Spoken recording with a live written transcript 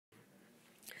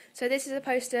So this is a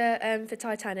poster for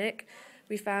Titanic.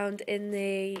 We found in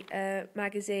the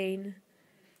magazine.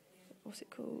 What's it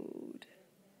called?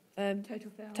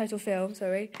 Total Film.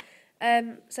 Sorry.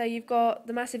 So you've got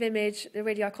the massive image, the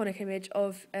really iconic image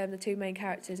of the two main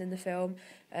characters in the film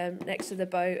next to the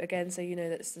boat again, so you know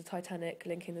that's the Titanic,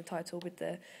 linking the title with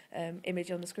the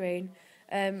image on the screen.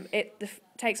 It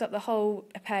takes up the whole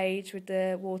page with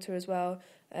the water as well,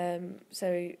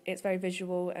 so it's very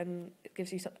visual and it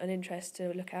gives you an interest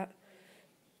to look at.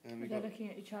 They're looking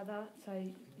at each other, so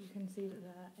you can see that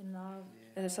they're in love. Yeah.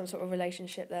 And there's some sort of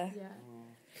relationship there.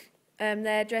 Yeah.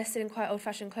 They're dressed in quite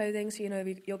old-fashioned clothing, so you know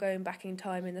you're going back in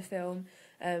time in the film.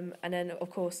 And then, of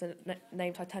course, the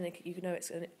name Titanic, you know it's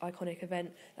an iconic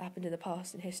event that happened in the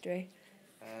past in history.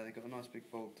 They've got a nice big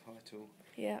bold title.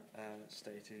 Yeah.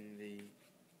 Stating the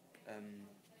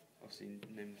obviously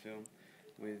name of the film,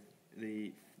 with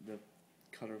the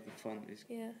colour of the font is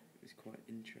quite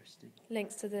interesting.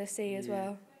 Links to the sea as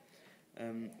well.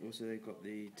 Also, they've got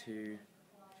the two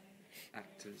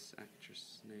actress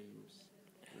names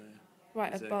there.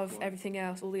 Right above everything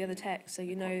else, all the other text, so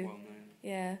you know,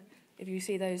 yeah, if you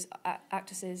see those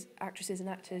actresses and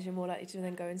actors, you're more likely to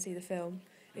then go and see the film,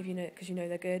 if you know, because you know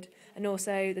they're good. And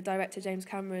also the director James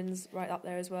Cameron's right up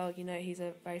there as well. You know, he's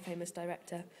a very famous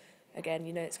director. Again,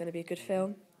 you know it's going to be a good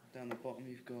film. Down the bottom,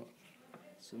 you've got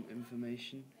some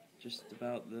information just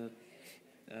about the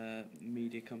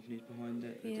media companies behind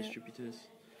it, the distributors.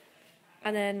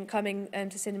 And then coming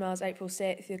to cinemas April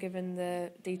 6th, you're given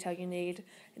the detail you need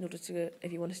in order to,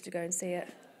 if you wanted to go and see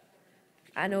it.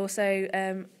 And also,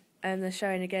 they're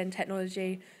showing again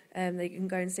technology, that you can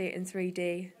go and see it in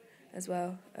 3D as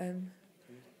well,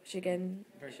 which again...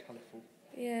 Very colourful.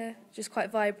 Yeah, just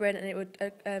quite vibrant, and it would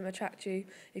attract you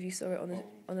if you saw it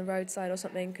on the roadside or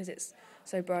something, because it's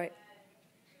so bright.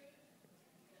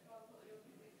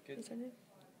 Good. Sounds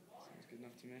good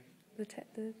enough to me.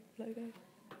 The logo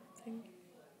thing.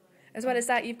 As well as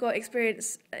that, you've got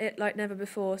experience it like never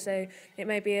before. So it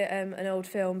may be an old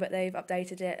film, but they've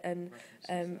updated it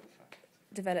and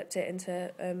developed it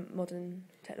into modern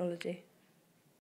technology.